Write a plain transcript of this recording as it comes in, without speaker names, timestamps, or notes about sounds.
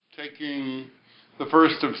taking the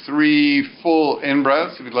first of 3 full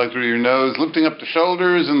in-breaths. If you'd like to do your nose, lifting up the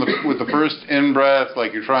shoulders with the first in-breath,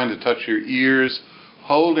 like you're trying to touch your ears,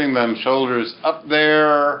 holding them shoulders up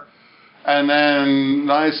there, and then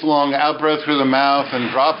nice long out-breath through the mouth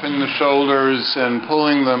and dropping the shoulders and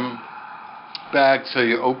pulling them back so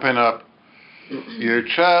you open up your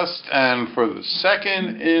chest. And for the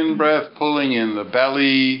second in-breath, pulling in the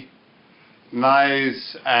belly,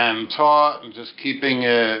 nice and taut, and just keeping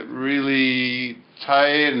it really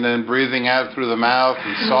tight, and then breathing out through the mouth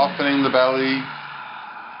and softening the belly.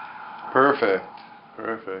 Perfect.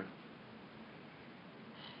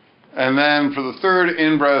 And then for the third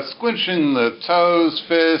in-breath, squinching the toes,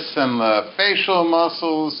 fists, and the facial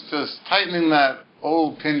muscles, just tightening that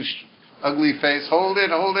old pinched, ugly face. Hold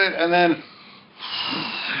it, and then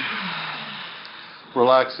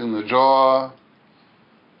relaxing the jaw,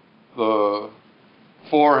 the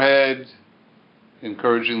forehead,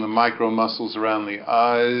 encouraging the micro muscles around the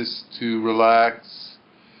eyes to relax.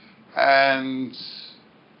 And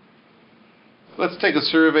let's take a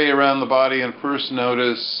survey around the body and first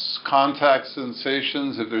notice contact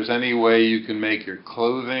sensations. If there's any way you can make your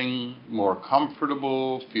clothing more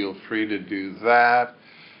comfortable, feel free to do that.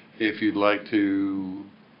 If you'd like to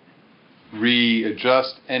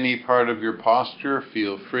readjust any part of your posture,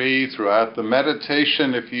 feel free. Throughout the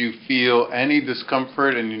meditation, if you feel any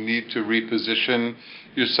discomfort and you need to reposition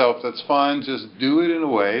yourself, that's fine. Just do it in a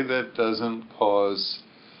way that doesn't cause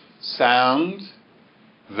sound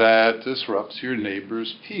that disrupts your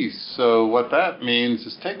neighbor's peace. So what that means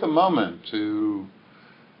is take a moment to,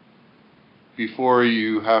 before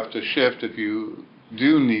you have to shift, if you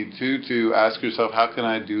do need to ask yourself, how can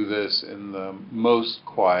I do this in the most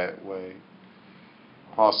quiet way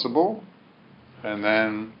possible? And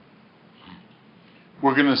then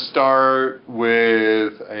we're going to start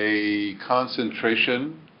with a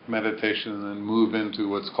concentration meditation and then move into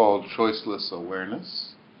what's called choiceless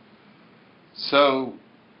awareness. So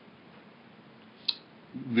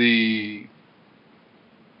the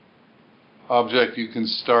object you can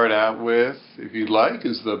start out with, if you'd like,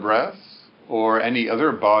 is the breath or any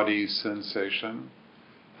other body sensation.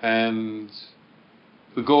 And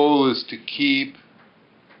the goal is to keep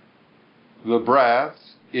the breath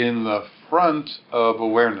in the front of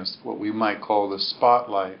awareness, what we might call the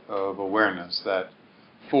spotlight of awareness, that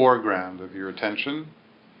foreground of your attention.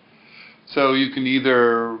 So you can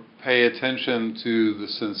either pay attention to the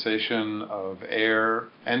sensation of air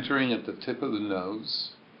entering at the tip of the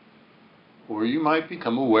nose, or you might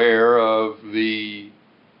become aware of the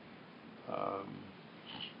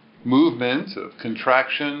movement of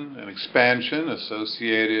contraction and expansion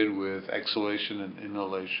associated with exhalation and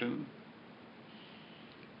inhalation.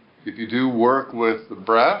 If you do work with the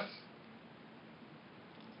breath,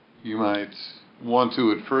 you might want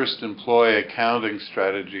to at first employ a counting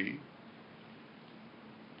strategy,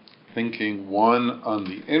 thinking 1 on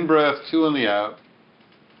the in-breath, 2 on the out,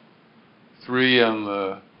 3 on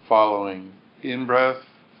the following in-breath,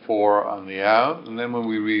 4 on the out, and then when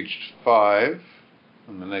we reached 5,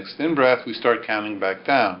 on the next in-breath, we start counting back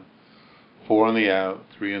down. 4 on the out,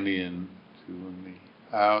 3 on the in, 2 on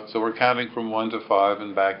the out. So we're counting from 1 to 5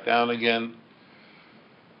 and back down again,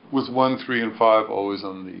 with 1, 3, and 5 always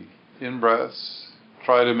on the in-breaths.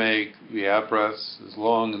 Try to make the out-breaths as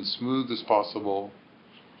long and smooth as possible.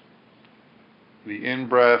 The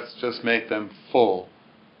in-breaths, just make them full,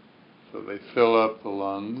 so they fill up the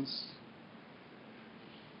lungs.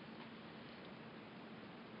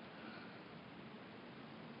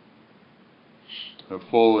 A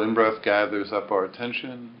full in-breath gathers up our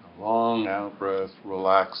attention. A long out-breath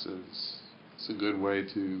relaxes. It's a good way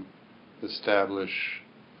to establish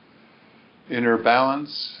inner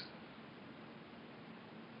balance.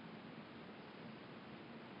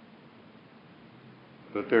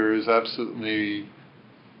 But there is absolutely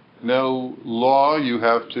no law. You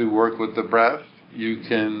have to work with the breath. You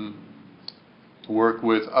can work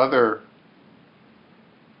with other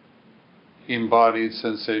embodied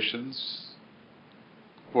sensations.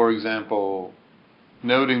 For example,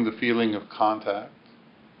 noting the feeling of contact,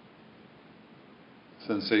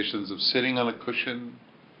 sensations of sitting on a cushion,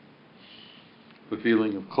 the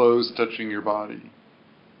feeling of clothes touching your body.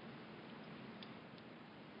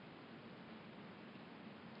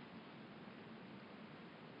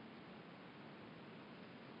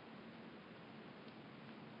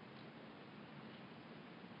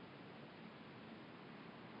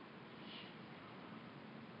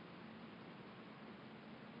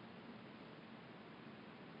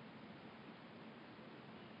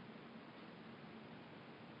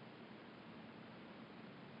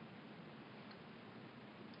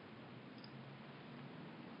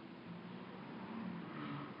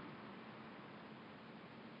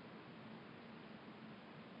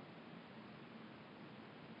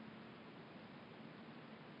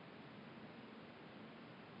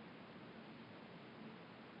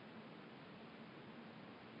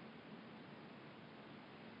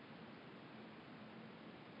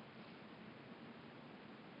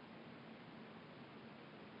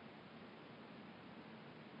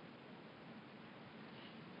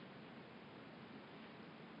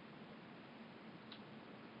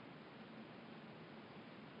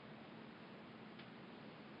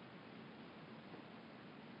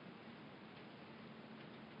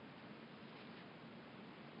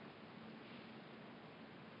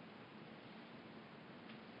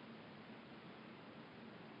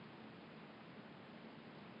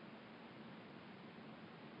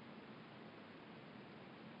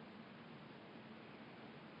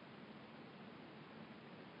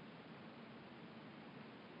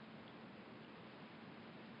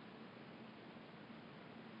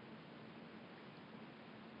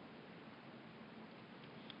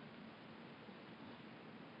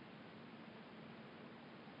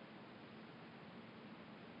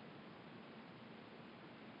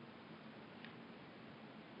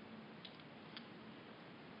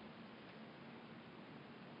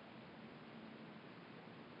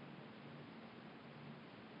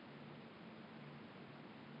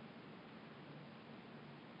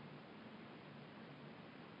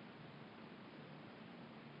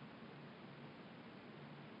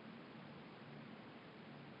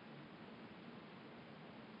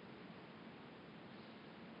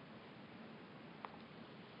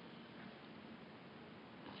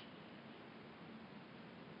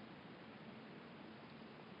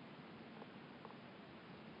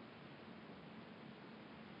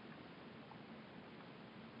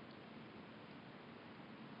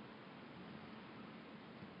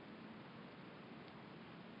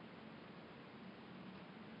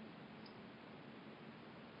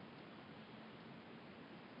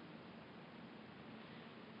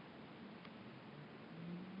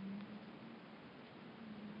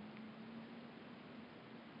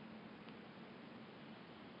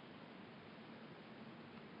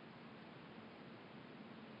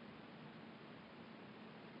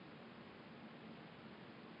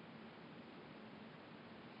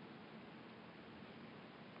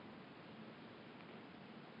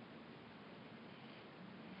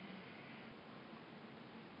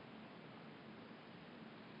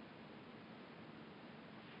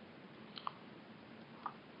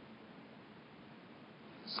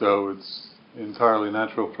 So it's entirely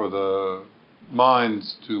natural for the mind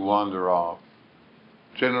to wander off.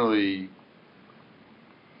 Generally,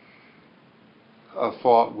 a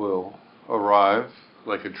thought will arrive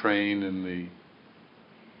like a train in the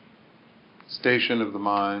station of the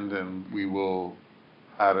mind, and we will,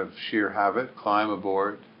 out of sheer habit, climb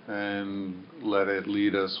aboard and let it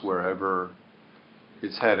lead us wherever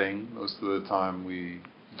it's heading. Most of the time we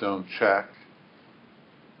don't check.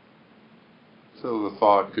 So the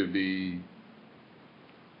thought could be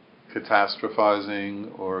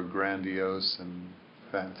catastrophizing or grandiose and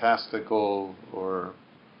fantastical or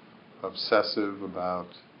obsessive about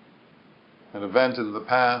an event in the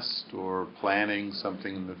past or planning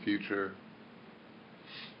something in the future.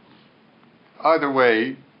 Either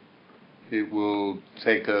way, it will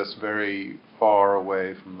take us very far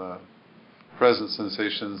away from the present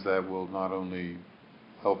sensations that will not only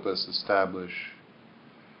help us establish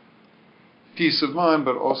peace of mind,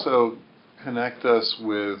 but also connect us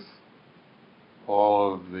with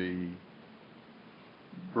all of the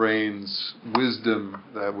brain's wisdom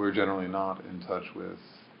that we're generally not in touch with.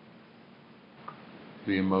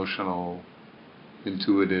 The emotional,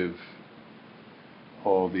 intuitive,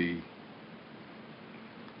 all the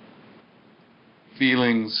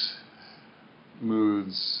feelings,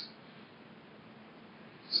 moods,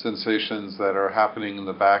 sensations that are happening in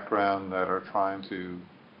the background that are trying to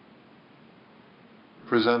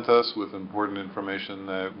present us with important information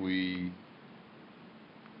that we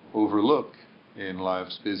overlook in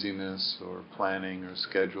life's busyness or planning or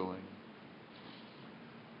scheduling.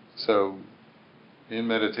 So in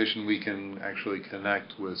meditation we can actually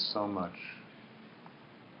connect with so much.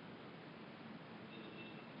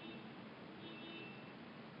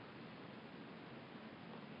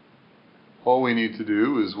 All we need to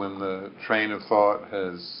do is, when the train of thought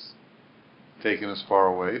has taken us far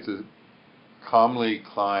away, to calmly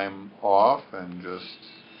climb off and just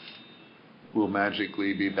we'll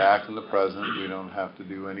magically be back in the present. We don't have to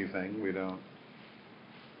do anything. We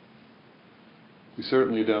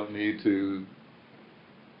certainly don't need to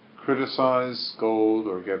criticize, scold,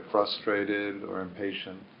 or get frustrated or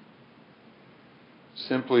impatient.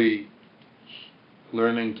 Simply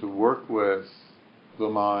learning to work with the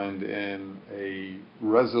mind in a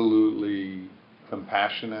resolutely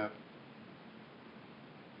compassionate,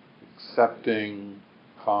 accepting,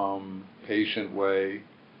 calm, patient way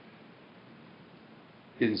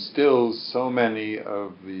instills so many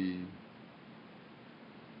of the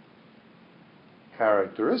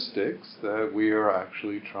characteristics that we are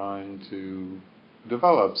actually trying to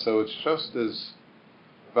develop. So it's just as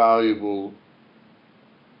valuable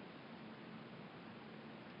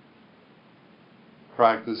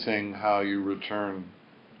practicing how you return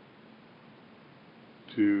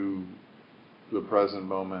to the present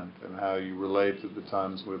moment and how you relate to the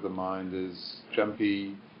times where the mind is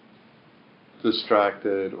jumpy,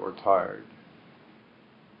 distracted, or tired.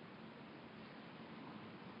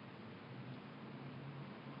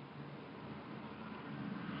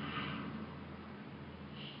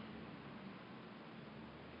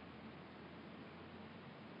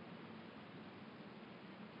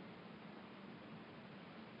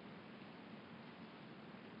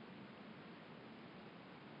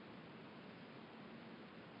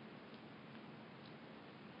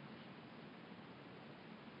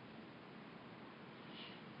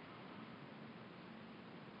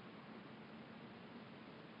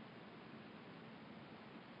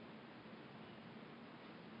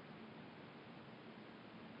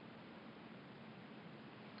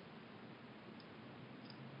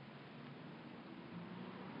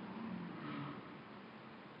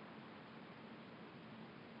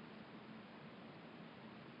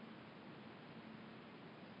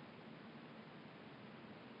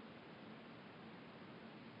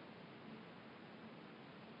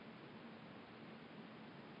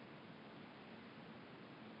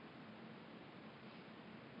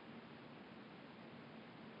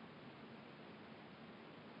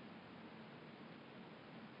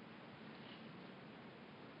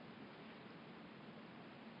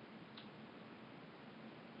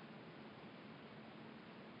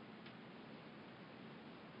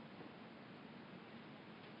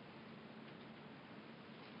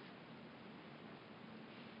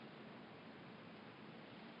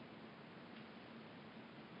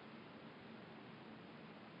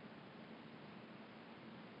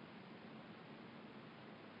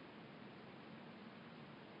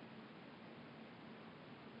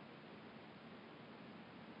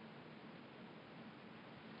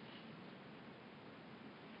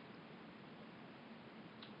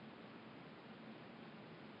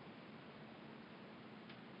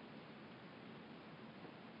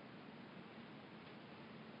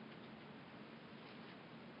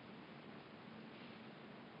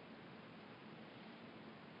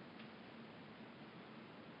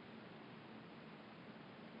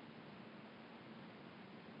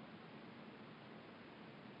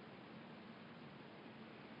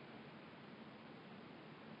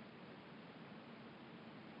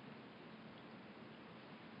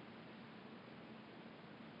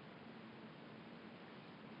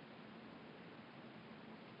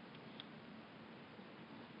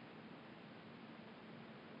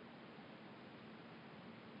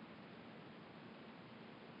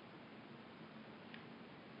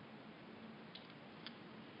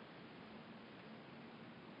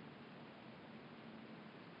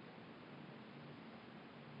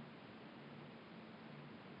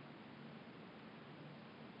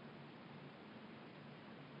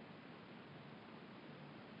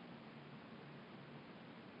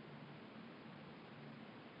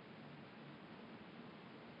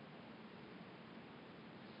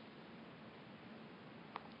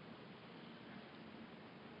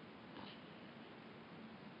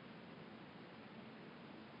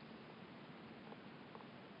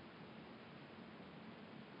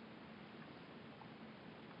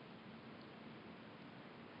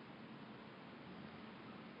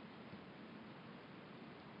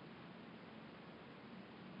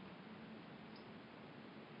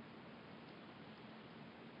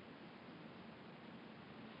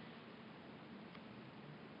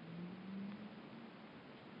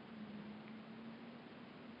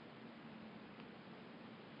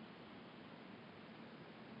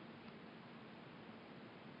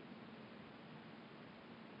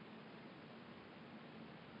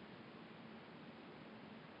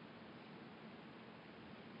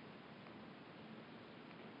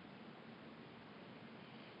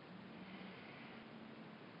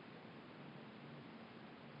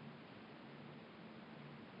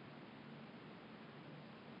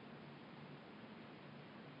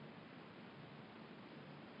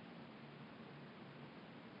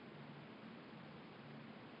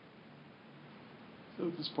 So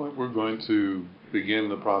at this point we're going to begin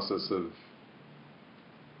the process of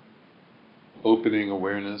opening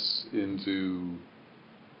awareness into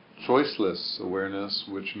choiceless awareness,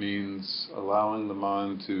 which means allowing the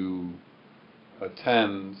mind to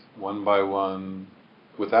attend one by one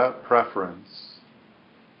without preference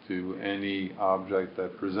to any object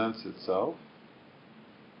that presents itself.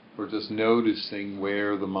 We're just noticing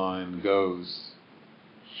where the mind goes.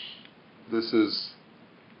 This is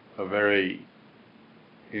a very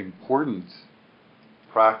important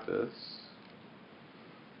practice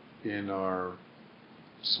in our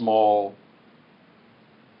small,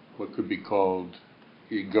 what could be called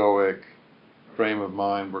egoic frame of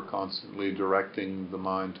mind. We're constantly directing the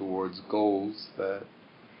mind towards goals that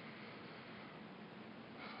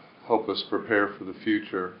help us prepare for the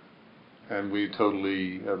future. And we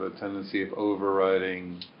totally have a tendency of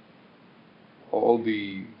overriding all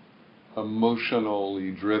the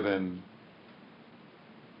emotionally driven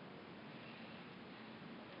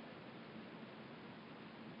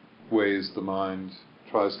ways the mind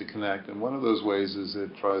tries to connect. And one of those ways is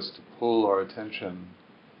it tries to pull our attention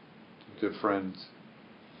to different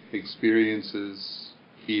experiences,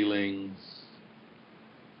 feelings,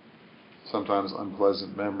 sometimes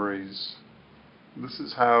unpleasant memories. This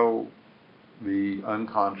is how the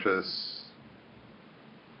unconscious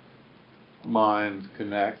mind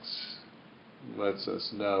connects, lets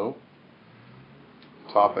us know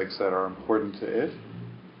topics that are important to it.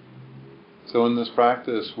 So in this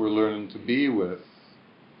practice, we're learning to be with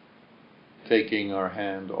taking our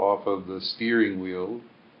hand off of the steering wheel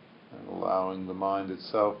and allowing the mind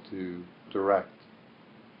itself to direct.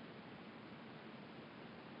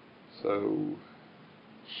 So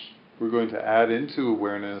we're going to add into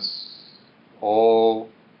awareness all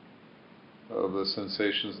of the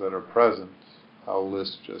sensations that are present. I'll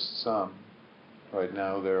list just some. Right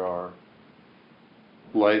now there are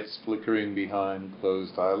lights flickering behind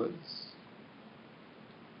closed eyelids.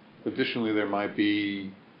 Additionally, there might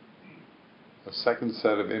be a second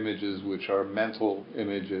set of images which are mental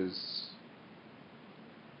images,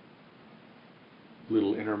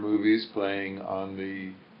 little inner movies playing on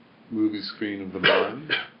the movie screen of the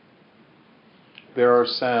mind. There are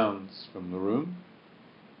sounds from the room.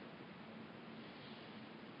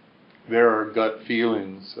 There are gut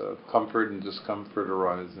feelings of comfort and discomfort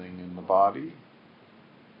arising in the body,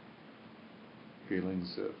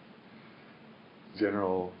 feelings of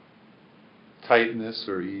general tightness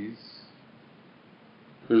or ease.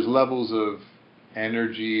 There's levels of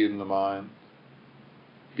energy in the mind,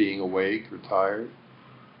 being awake or tired.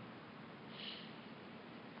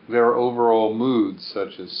 There are overall moods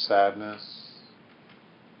such as sadness,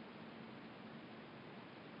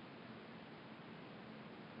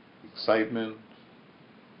 excitement,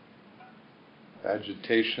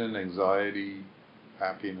 agitation, anxiety,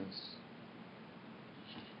 happiness.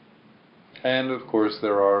 And of course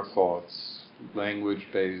there are thoughts,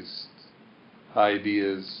 language-based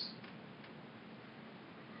ideas.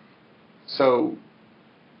 So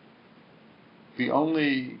the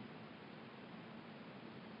only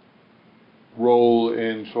role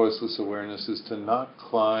in choiceless awareness is to not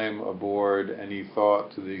climb aboard any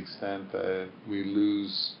thought to the extent that we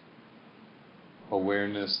lose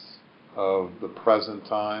awareness of the present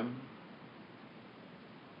time,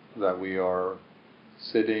 that we are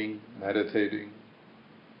sitting, meditating.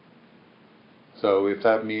 So if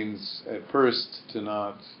that means at first to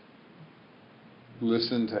not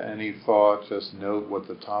listen to any thought, just note what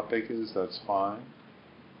the topic is, that's fine.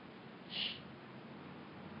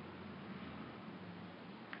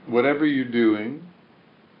 Whatever you're doing,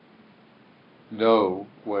 know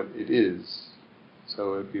what it is.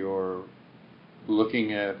 So if you're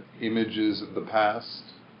looking at images of the past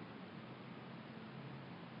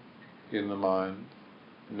in the mind,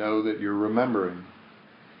 know that you're remembering.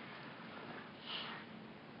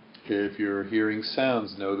 If you're hearing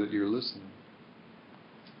sounds, know that you're listening.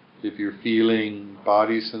 If you're feeling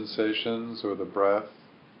body sensations or the breath,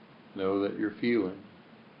 know that you're feeling.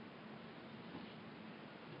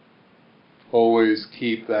 Always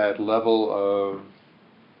keep that level of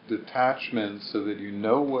detachment so that you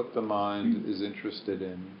know what the mind is interested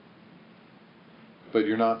in, but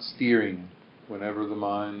you're not steering. Whenever the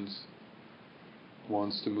mind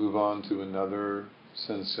wants to move on to another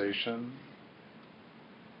sensation,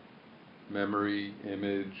 memory,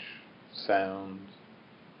 image, sound,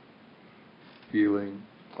 feeling,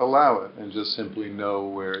 allow it and just simply know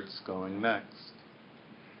where it's going next.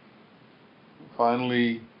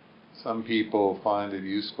 Finally, some people find it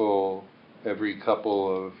useful every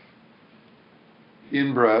couple of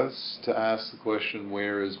in-breaths to ask the question,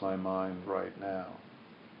 where is my mind right now?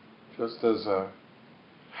 Just as a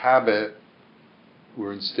habit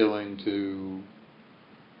we're instilling to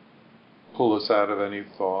pull us out of any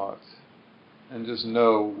thought, and just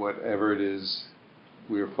know whatever it is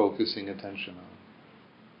we're focusing attention on.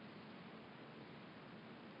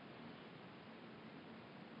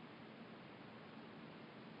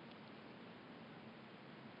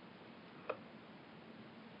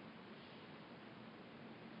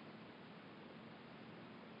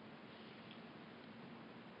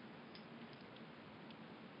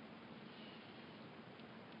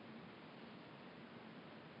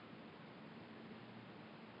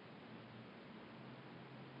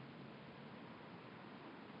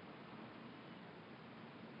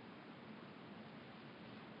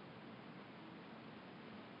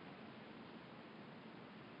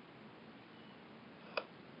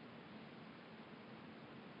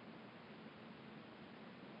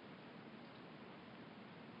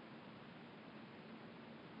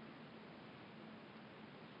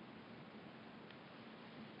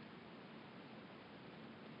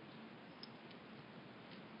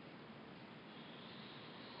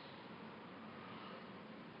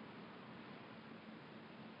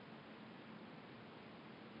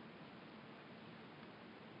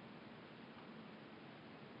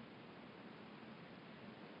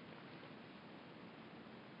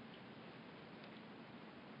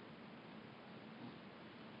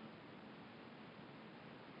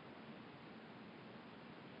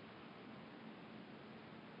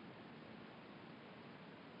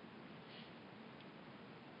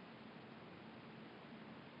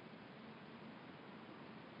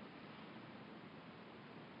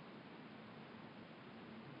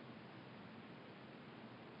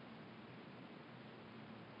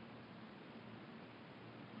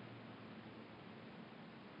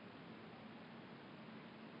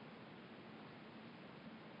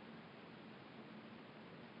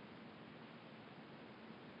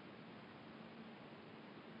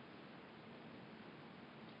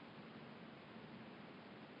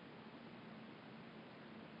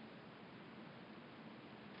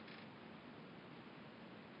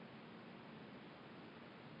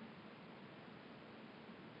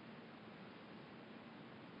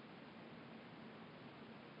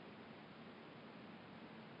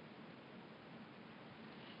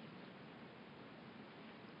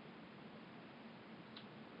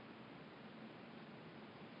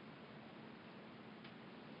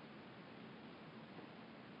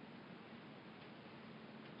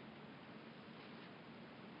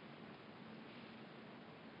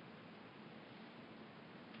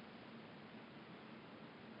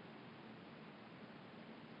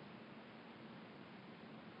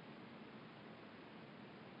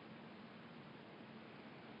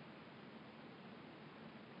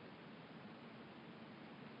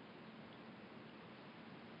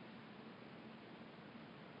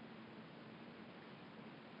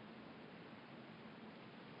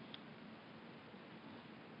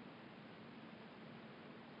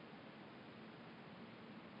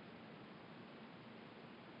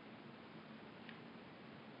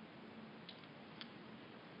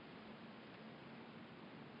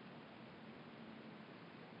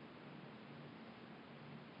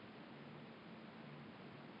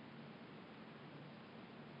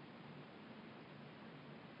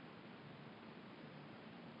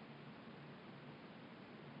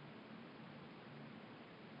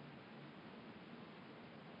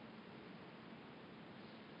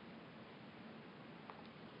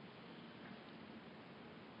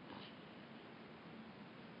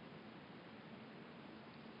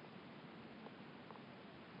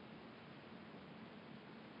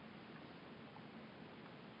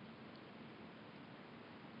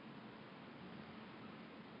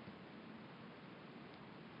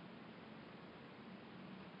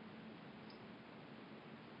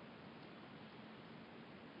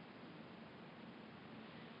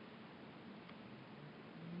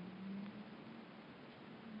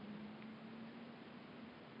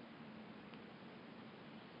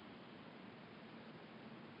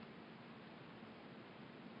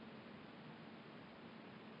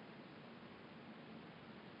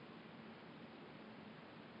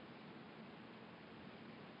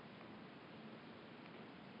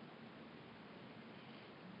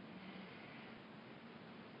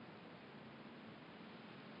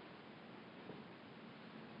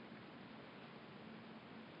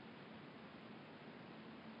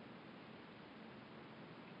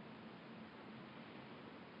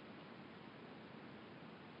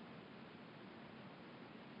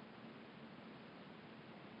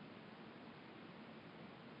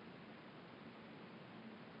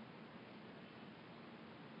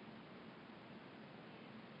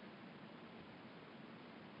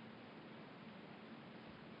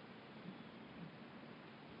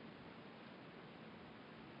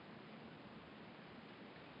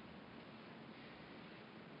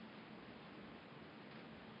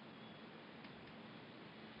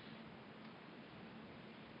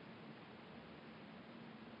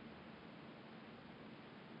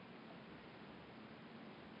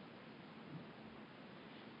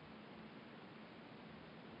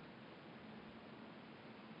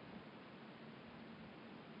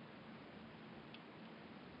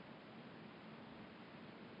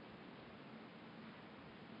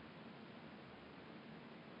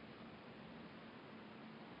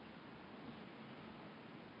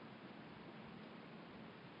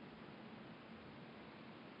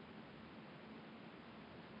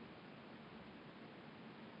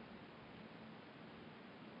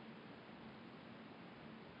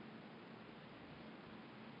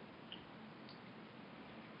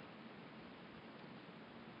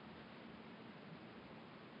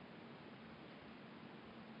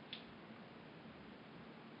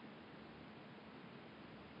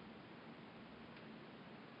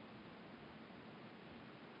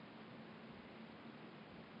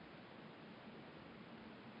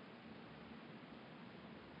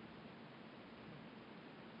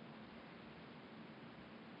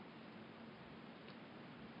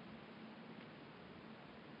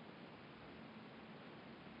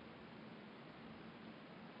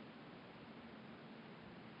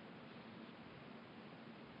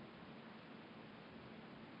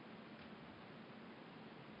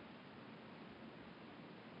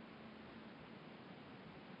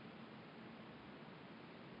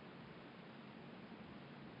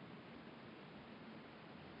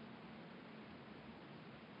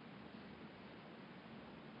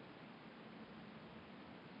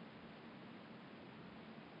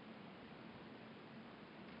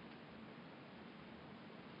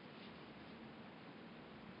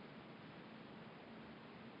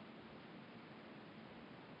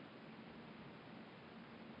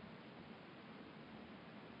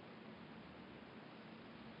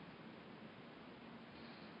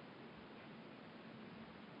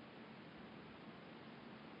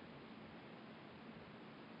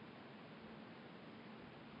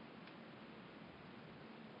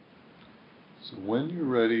 So when you're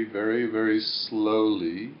ready, very, very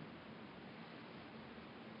slowly,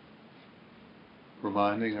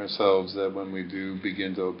 reminding ourselves that when we do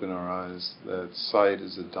begin to open our eyes, that sight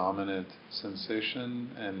is a dominant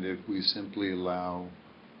sensation, and if we simply allow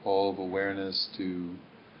all of awareness to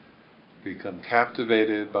become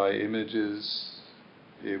captivated by images,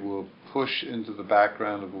 it will push into the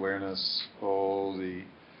background of awareness all the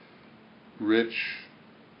rich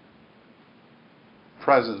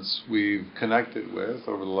presence we've connected with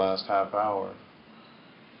over the last half hour.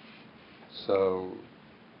 So,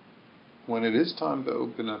 when it is time to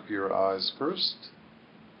open up your eyes, first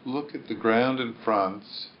look at the ground in front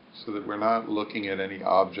so that we're not looking at any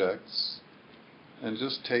objects, and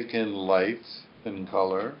just take in light and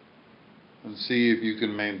color, and see if you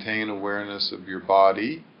can maintain awareness of your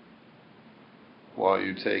body while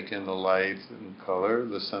you take in the light and color,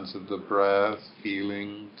 the sense of the breath,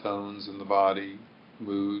 feeling, tones in the body,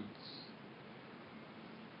 moods.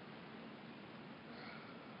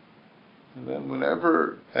 And then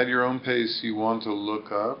whenever, at your own pace, you want to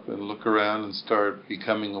look up and look around and start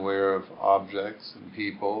becoming aware of objects and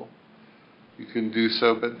people, you can do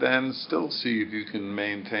so, but then still see if you can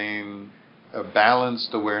maintain a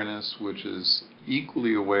balanced awareness which is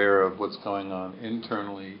equally aware of what's going on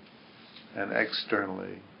internally and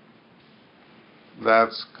externally.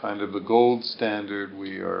 That's kind of the gold standard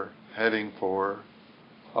we are heading for,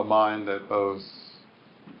 a mind that both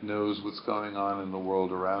knows what's going on in the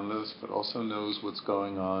world around us, but also knows what's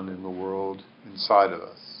going on in the world inside of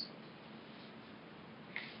us.